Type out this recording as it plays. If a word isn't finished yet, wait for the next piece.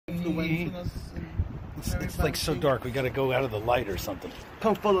me. It's like so dark. We got to go out of the light or something.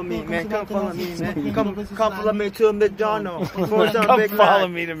 Come follow me, man. Come follow me, man. Come follow me to McDonald's. Come follow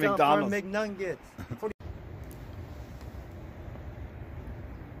me to McDonald's. For McNuggets.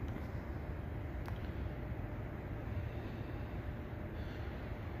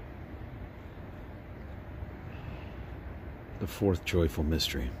 The fourth joyful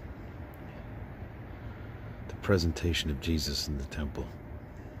mystery. The presentation of Jesus in the temple.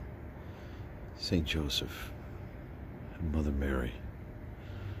 Saint Joseph and Mother Mary.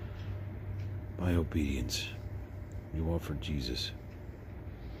 By obedience, you offered Jesus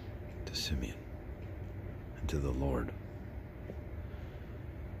to Simeon and to the Lord.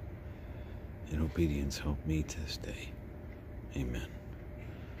 In obedience, help me to this day. Amen.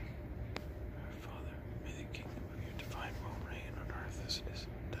 Our Father, may the kingdom of your divine will reign on earth as it is in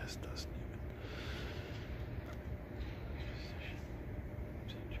heaven.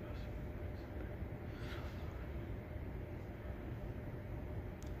 Saint Joseph.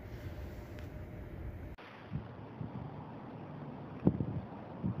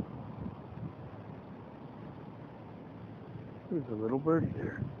 There's a little bird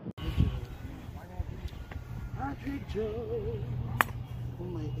there.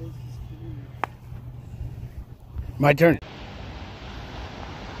 My turn.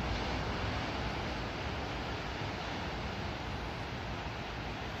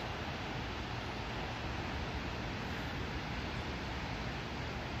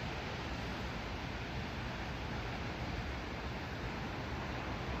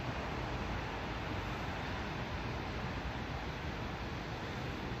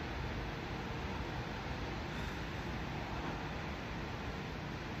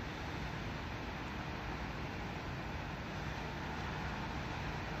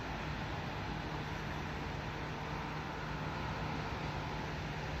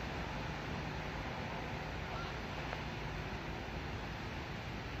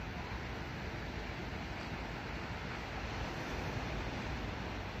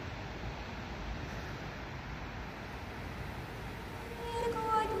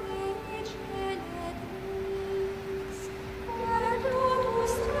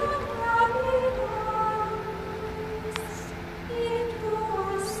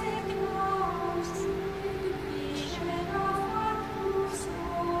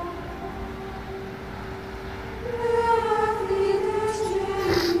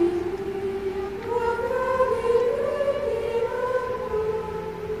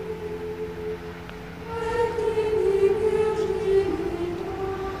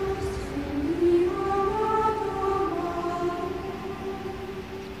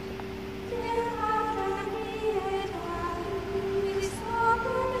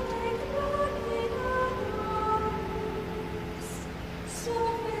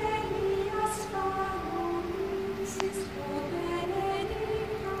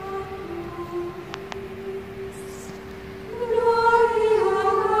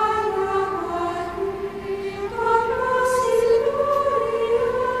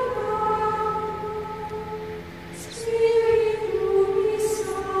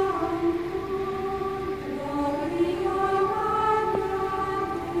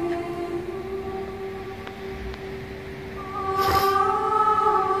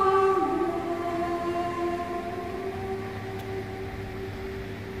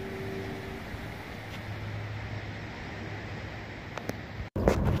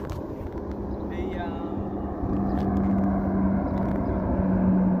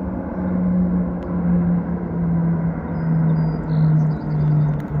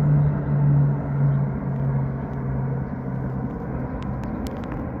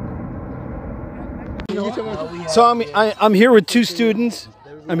 So I'm here with two students.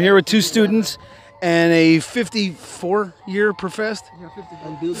 I'm here with two students and a 54-year professed,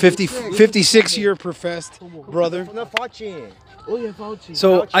 56-year professed brother.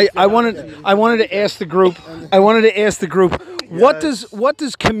 So I wanted to ask the group. What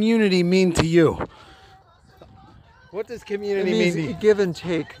does community mean to you? What does community mean? It means give and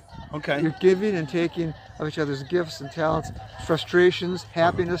take. Okay. You're giving and taking of each other's gifts and talents, frustrations,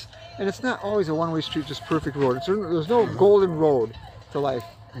 happiness, and it's not always a one-way street, just perfect road. There's no golden road to life.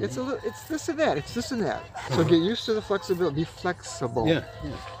 It's this and that. It's this and that. So get used to the flexibility. Be flexible. Yeah.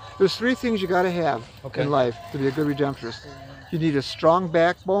 There's three things you got to have in life to be a good redemptorist. You need a strong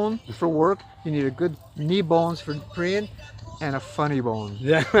backbone for work. You need a good knee bones for praying, and a funny bone.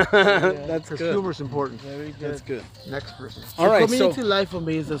 Yeah, that's good. Because humor's important. Very good. That's good. Next person. All right. Community life for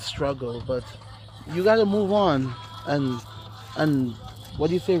me is a struggle, but you got to move on and what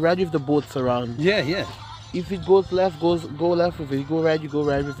do you say? Ride with the boats around. Yeah. if it goes left, go left with it. You go right, you go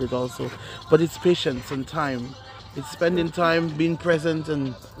right with it also. But it's patience and time. It's spending time, being present,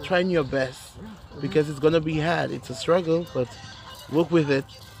 and trying your best, because it's gonna be hard. It's a struggle, but work with it.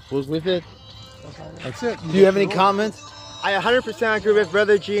 Work with it. That's it. Do you have any comments? I 100% agree with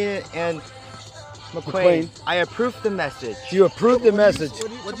Brother Gene and McQueen. I approve the message. You approve the message.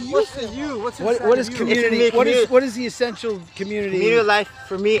 What do you say? What is community? It's What is the essential community? Community life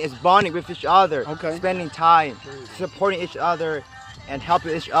for me is bonding with each other, Okay. spending time, supporting each other, and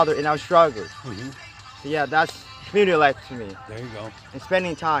helping each other in our struggles. So yeah, that's community life to me, There you go. and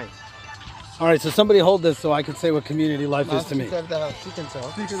spending time. All right, so somebody hold this so I can say what community life is to me. Speaker of the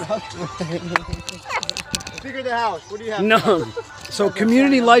house. What do you have? No. So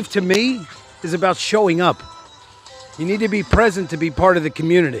community life to me is about showing up. You need to be present to be part of the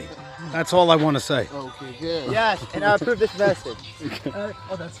community. That's all I want to say. Okay, good. Yes, and I approve this message.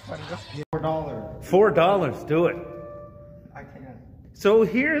 $4, do it. I can't. So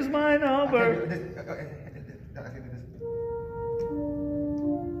here's my number.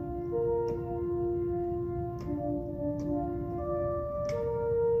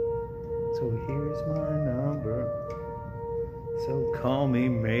 So here's my number. So call me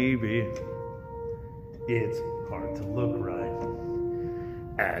maybe. It's hard to look right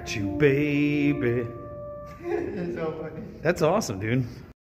at you, baby. It's so funny. That's awesome, dude.